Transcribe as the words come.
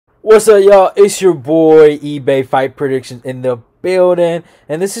What's up, y'all? It's your boy eBay Fight Predictions in the building,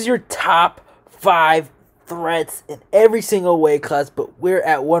 and this is your top 5 threats in every single weight class. But we're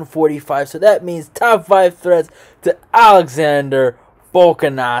at 145, so that means top 5 threats to Alexander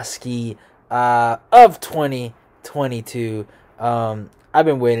Volkanovski of 2022. I've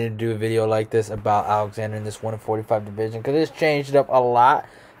been waiting to do a video like this about Alexander in this 145 division because it's changed up a lot.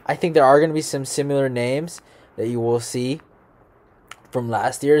 I think there are going to be some similar names that you will see from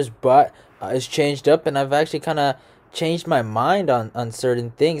last year's, but it's changed up, and I've actually kind of changed my mind on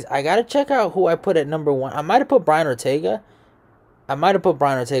certain things. I gotta check out who I put at number 1. I might have put Brian Ortega. I might have put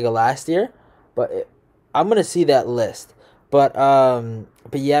Brian Ortega last year, but I'm gonna see that list. But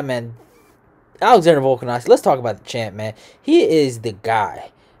yeah, man, Alexander Volkanovski. Let's talk about the champ, man. He is the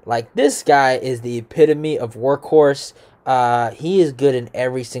guy. Like, this guy is the epitome of workhorse. He is good in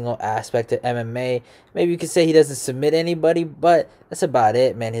every single aspect of MMA. Maybe you could say he doesn't submit anybody, but that's about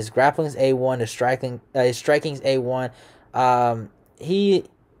it, man. His grappling's A1, his striking's A1.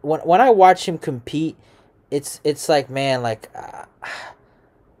 When I watch him compete, it's like, man, like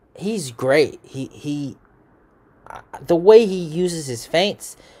he's great. He the way he uses his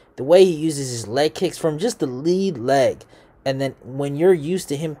feints, the way he uses his leg kicks from just the lead leg. And then when you're used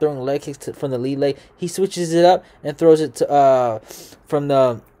to him throwing leg kicks from the lead leg, he switches it up and throws it to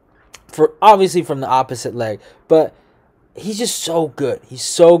obviously from the opposite leg. But he's just so good. He's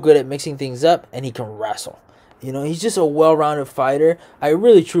so good at mixing things up, and he can wrestle. You know, he's just a well-rounded fighter. I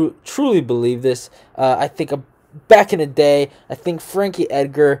really truly believe this. I think back in the day, I think Frankie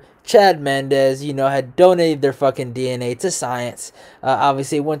Edgar, Chad Mendes, had donated their fucking DNA to science.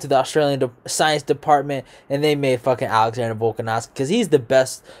 Obviously, went to the Australian science department, and they made fucking Alexander Volkanovski because he's the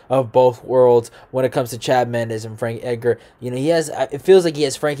best of both worlds when it comes to Chad Mendes and Frankie Edgar. It feels like he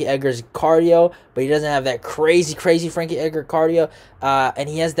has Frankie Edgar's cardio, but he doesn't have that crazy Frankie Edgar cardio. And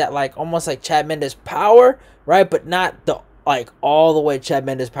he has that, like, almost like Chad Mendes power, right? But not the all the way Chad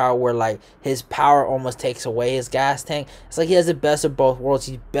Mendes power, where like his power almost takes away his gas tank. It's like he has the best of both worlds.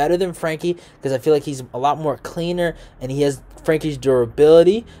 He's better than Frankie because I feel like he's a lot more cleaner, and he has Frankie's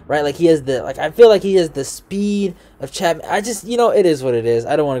durability, right? Like, he has I feel like he has the speed of Chad. I just, it is what it is.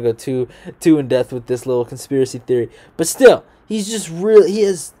 I don't want to go too in depth with this little conspiracy theory, but still, he's just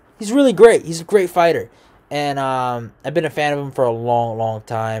he's really great. He's a great fighter. And I've been a fan of him for a long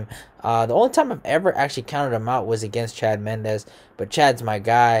time. The only time I've ever actually counted him out was against Chad Mendes, but Chad's my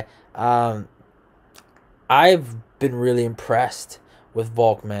guy. I've been really impressed with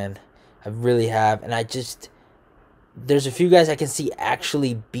Volk, man. I really have. And there's a few guys I can see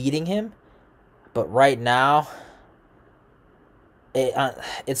actually beating him, but right now,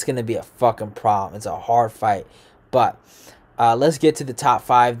 it's going to be a fucking problem. It's a hard fight. But let's get to the top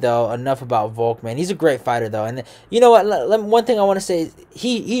 5, though. Enough about Volk, man. He's a great fighter, though. And you know what? One thing I want to say is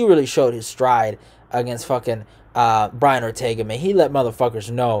he really showed his stride against fucking Brian Ortega, man. He let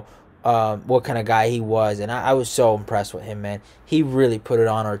motherfuckers know what kind of guy he was, and I was so impressed with him, man. He really put it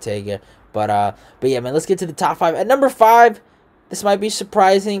on Ortega. But yeah, man, let's get to the top 5. At number 5, this might be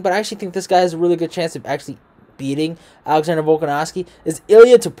surprising, but I actually think this guy has a really good chance of actually beating Alexander Volkanovski, is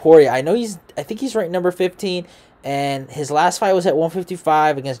Ilia Topuria. I think he's ranked number 15. And his last fight was at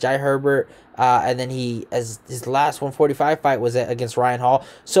 155 against Jai Herbert. And then his last 145 fight was against Ryan Hall.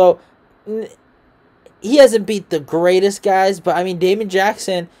 So he hasn't beat the greatest guys. But, I mean, Damon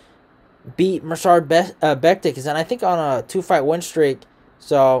Jackson beat Mirsad Bektic. And I think on a 2-fight win streak.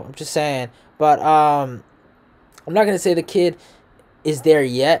 So, I'm just saying. But I'm not going to say the kid is there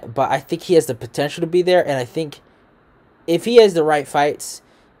yet. But I think he has the potential to be there. And I think if he has the right fights,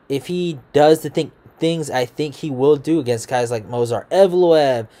 if he does the things I think he will do against guys like Movsar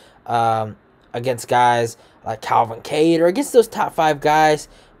Evloev, against guys like Calvin Cade, or against those top 5 guys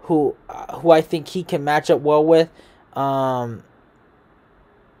who I think he can match up well with. I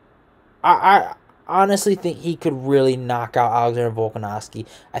honestly think he could really knock out Alexander Volkanovski.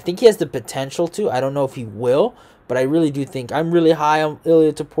 I think he has the potential to. I don't know if he will, but I really do think I'm really high on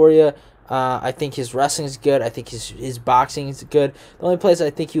Ilia Topuria. I think his wrestling is good. I think his boxing is good. The only place I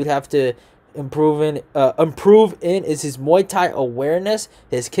think he would have to improve in is his Muay Thai awareness,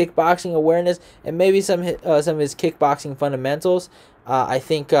 his kickboxing awareness, and maybe some of his kickboxing fundamentals. I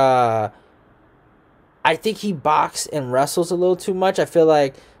think he boxes and wrestles a little too much. I feel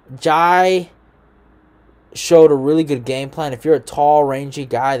like Jai showed a really good game plan. If you're a tall, rangy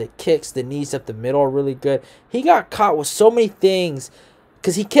guy that kicks, the knees up the middle are really good. He got caught with so many things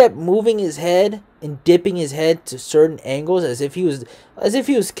because he kept moving his head and dipping his head to certain angles as if he was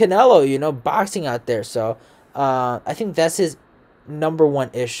Canelo, boxing out there. So I think that's his number one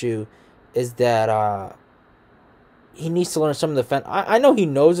issue, is that he needs to learn some of the I know he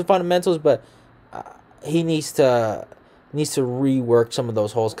knows the fundamentals, but he needs to rework some of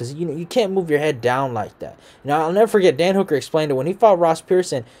those holes, because you can't move your head down like that. I'll never forget, Dan Hooker explained it when he fought Ross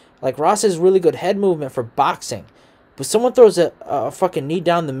Pearson. Like, Ross has really good head movement for boxing, but someone throws a fucking knee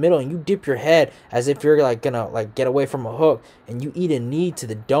down the middle and you dip your head as if you're like gonna like get away from a hook, and you eat a knee to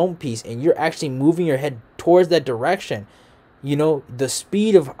the dome piece, and you're actually moving your head towards that direction. The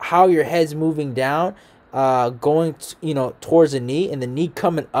speed of how your head's moving down, going towards the knee, and the knee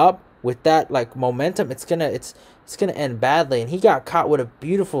coming up with that like momentum, it's gonna end badly. And he got caught with a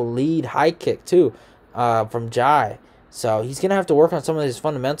beautiful lead high kick too, from Jai. So he's gonna have to work on some of his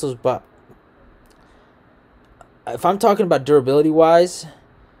fundamentals. But if I'm talking about durability wise,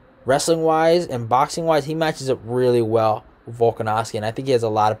 wrestling wise, and boxing wise, he matches up really well with Volkanovski, and I think he has a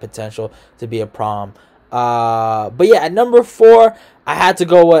lot of potential to be a prom. But yeah, at number 4, I had to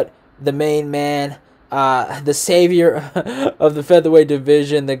go with the main man, the savior of the featherweight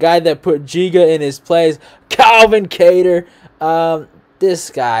division, the guy that put Giga in his place, Calvin Kattar.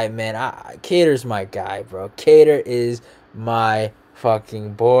 This guy, man, Kattar's my guy, bro. Kattar is my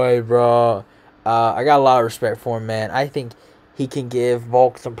fucking boy, bro. I got a lot of respect for him, man. I think he can give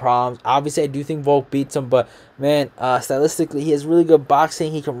Volk some problems. Obviously, I do think Volk beats him, but man, stylistically, he has really good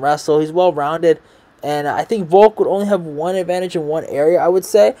boxing. He can wrestle. He's well-rounded. And I think Volk would only have one advantage in one area, I would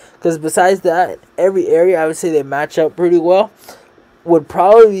say. Because besides that, every area, I would say they match up pretty well. Would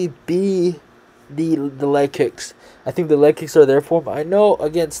probably be the leg kicks. I think the leg kicks are there for him. I know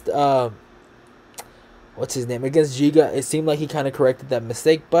against, what's his name? Against Giga, it seemed like he kind of corrected that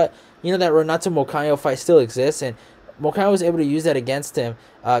mistake. But, that Renato Mocayo fight still exists. And Mocayo was able to use that against him.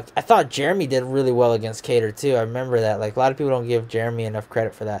 I thought Jeremy did really well against Kattar, too. I remember that. Like, a lot of people don't give Jeremy enough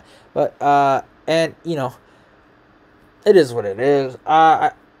credit for that. But, and, it is what it is.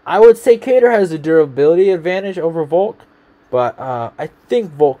 I would say Kattar has the durability advantage over Volk. But I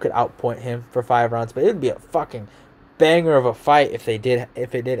think Volk could outpoint him for 5 rounds. But it would be a fucking banger of a fight if it did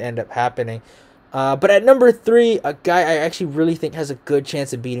end up happening. But at number 3, a guy I actually really think has a good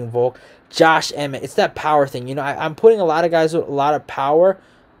chance of beating Volk, Josh Emmett. It's that power thing. I'm putting a lot of guys with a lot of power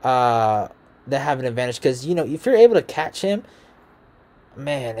that have an advantage. Because, if you're able to catch him,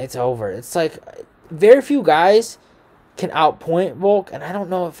 man, it's over. It's like very few guys can outpoint Volk, and I don't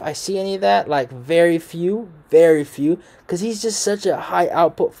know if I see any of that. Like, very few, because he's just such a high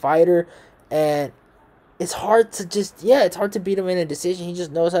output fighter, and it's hard to it's hard to beat him in a decision. He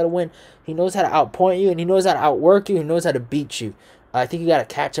just knows how to win. He knows how to outpoint you, and he knows how to outwork you. He knows how to beat you. I think you got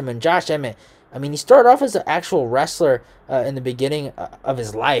to catch him. And Josh Emmett, I mean, he started off as an actual wrestler in the beginning of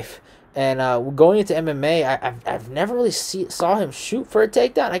his life. And going into MMA, I've never really saw him shoot for a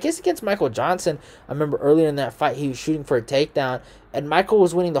takedown. I guess against Michael Johnson, I remember earlier in that fight, he was shooting for a takedown. And Michael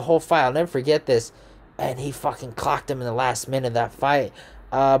was winning the whole fight. I'll never forget this. And he fucking clocked him in the last minute of that fight.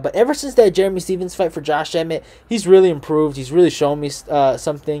 But ever since that Jeremy Stephens fight for Josh Emmett, he's really improved. He's really shown me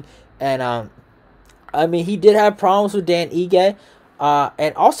something. And, I mean, he did have problems with Dan Ige.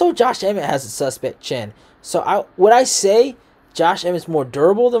 And also, Josh Emmett has a suspect chin. So, would I say Josh Emmett's more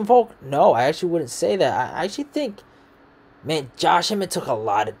durable than Volk? No, I actually wouldn't say that. I actually think, man, Josh Emmett took a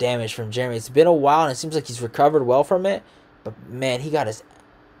lot of damage from Jeremy. It's been a while, and it seems like he's recovered well from it. But, man, he got his...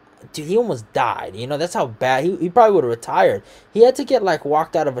 Dude, he almost died, That's how bad... He probably would have retired. He had to get, like,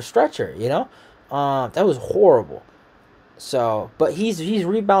 walked out of a stretcher, That was horrible. So, but he's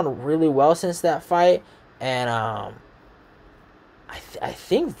rebounded really well since that fight. And, I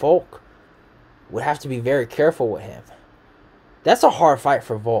think Volk would have to be very careful with him. That's a hard fight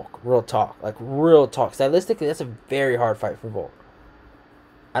for Volk, real talk. Like, real talk. Stylistically, that's a very hard fight for Volk.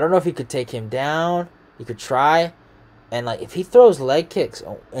 I don't know if he could take him down. He could try. And, like, if he throws leg kicks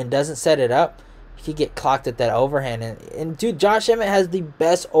and doesn't set it up, he could get clocked at that overhand. And dude, Josh Emmett has the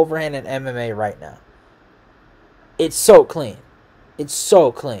best overhand in MMA right now. It's so clean. It's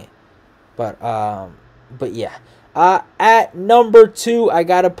so clean. But yeah. At number 2, I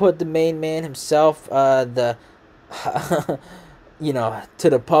got to put the main man himself, to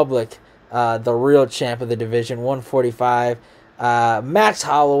the public, the real champ of the division, 145, Max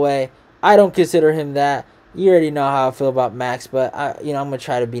Holloway. I don't consider him that. You already know how I feel about Max, but I'm gonna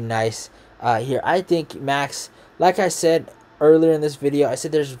try to be nice here. I think Max, like I said earlier in this video, I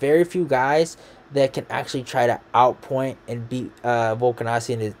said there's very few guys that can actually try to outpoint and beat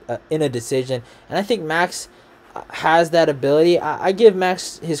Volkanovski in a decision, and I think Max has that ability. I give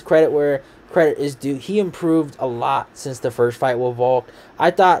Max his credit where credit is due. He improved a lot since the first fight with Volk.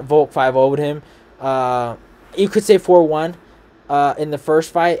 I thought Volk 5-0'd him. You could say 4-1 in the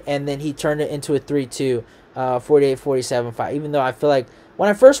first fight, and then he turned it into a 3-2, 48-47 fight. Even though I feel like when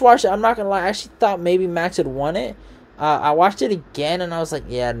I first watched it, I'm not going to lie, I actually thought maybe Max had won it. I watched it again and I was like,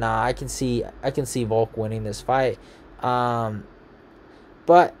 yeah, nah, I can see Volk winning this fight.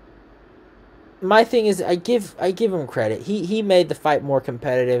 But my thing is, I give him credit. He made the fight more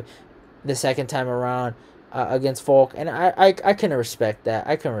competitive the second time around against Volk, and I can respect that.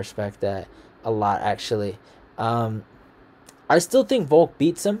 I can respect that a lot, actually. I still think Volk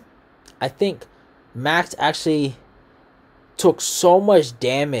beats him. I think Max actually took so much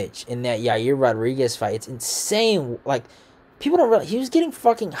damage in that Yair Rodriguez fight. It's insane. Like, people don't realize he was getting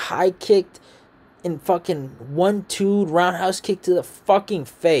fucking high kicked and fucking 1-2 roundhouse kick to the fucking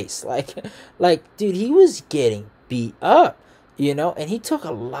face. Like, dude, he was getting beat up, you know, and he took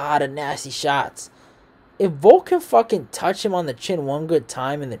a lot of nasty shots. If Volk can fucking touch him on the chin one good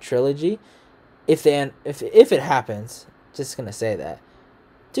time in the trilogy, if it happens, just gonna say that,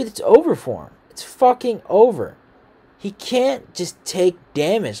 dude, it's over for him. It's fucking over. He can't just take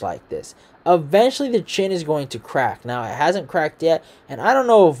damage like this. Eventually, the chin is going to crack. Now, it hasn't cracked yet, and I don't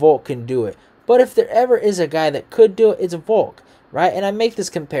know if Volk can do it. But if there ever is a guy that could do it, it's Volk, right? And I make this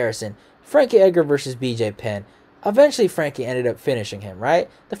comparison. Frankie Edgar versus BJ Penn. Eventually, Frankie ended up finishing him, right?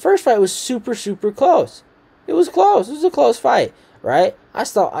 The first fight was super, super close. It was close. It was a close fight, right? I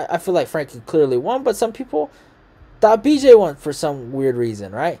feel like Frankie clearly won, but some people thought BJ won for some weird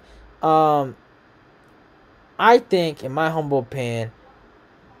reason, right? I think, in my humble opinion,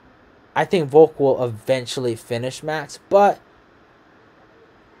 I think Volk will eventually finish Max, but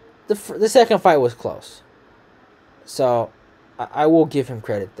the second fight was close. So I will give him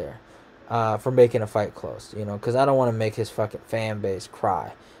credit there for making a fight close, you know, because I don't want to make his fucking fan base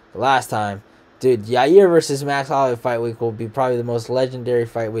cry. The last time, dude, Yair versus Max Holloway fight week will be probably the most legendary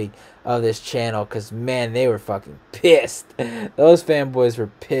fight week of this channel, because, man, they were fucking pissed. Those fanboys were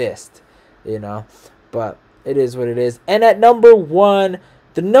pissed, you know, but it is what it is. And at number one,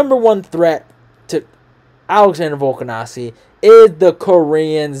 the number one threat to Alexander Volkanovski is the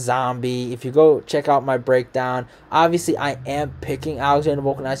Korean Zombie. If you go check out my breakdown, obviously I am picking Alexander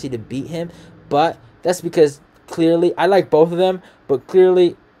Volkanovski to beat him, but that's because clearly I like both of them, but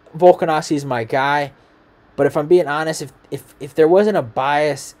clearly Volkanovski is my guy. But if I'm being honest, if there wasn't a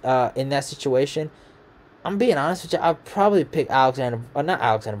bias in that situation, I'm being honest with you, I'd probably pick I'd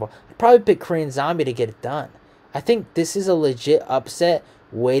probably pick Korean Zombie to get it done. I think this is a legit upset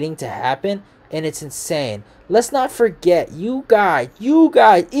waiting to happen, and it's insane. Let's not forget, you guys,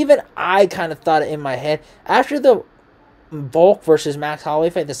 even I kind of thought it in my head. After the Volk versus Max Holloway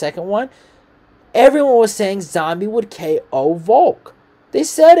fight, the second one, everyone was saying Zombie would KO Volk. They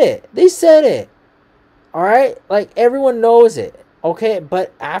said it. All right? Like, everyone knows it. Okay?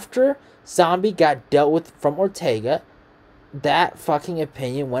 But after Zombie got dealt with from Ortega, that fucking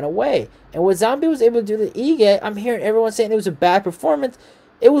opinion went away. And what Zombie was able to do to Ige, I'm hearing everyone saying it was a bad performance.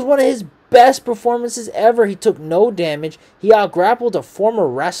 It was one of his best performances ever. He took no damage. He out-grappled a former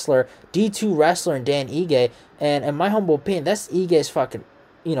wrestler, D2 wrestler, in Dan Ige. And in my humble opinion, that's Ige's fucking,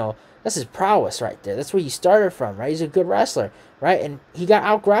 you know, that's his prowess right there. That's where he started from, right? He's a good wrestler, right? And he got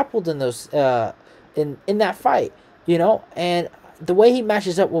out-grappled in those, in that fight, you know? And the way he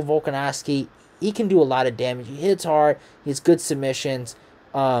matches up with Volkanovski, he can do a lot of damage. He hits hard. He has good submissions.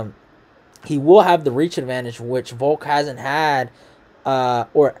 He will have the reach advantage, which Volk hasn't had.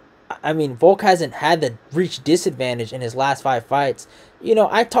 Volk hasn't had the reach disadvantage in his last 5 fights. You know,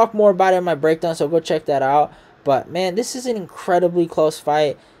 I talk more about it in my breakdown, so go check that out. But, man, this is an incredibly close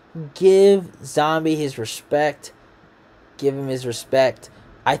fight. Give Zombie his respect. Give him his respect.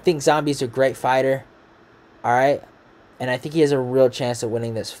 I think Zombie's a great fighter. All right? And I think he has a real chance of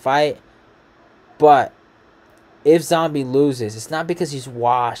winning this fight. But if Zombie loses, it's not because he's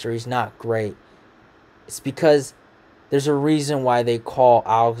washed or he's not great. It's because there's a reason why they call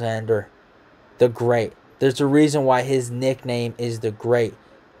Alexander the Great. There's a reason why his nickname is the Great.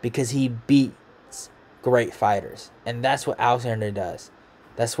 Because he beats great fighters. And that's what Alexander does.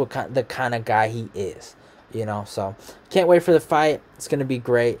 That's what the kind of guy he is. You know, so can't wait for the fight. It's going to be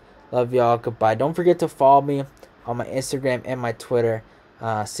great. Love y'all. Goodbye. Don't forget to follow me on my Instagram and my Twitter.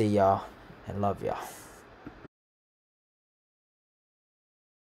 See y'all and love y'all.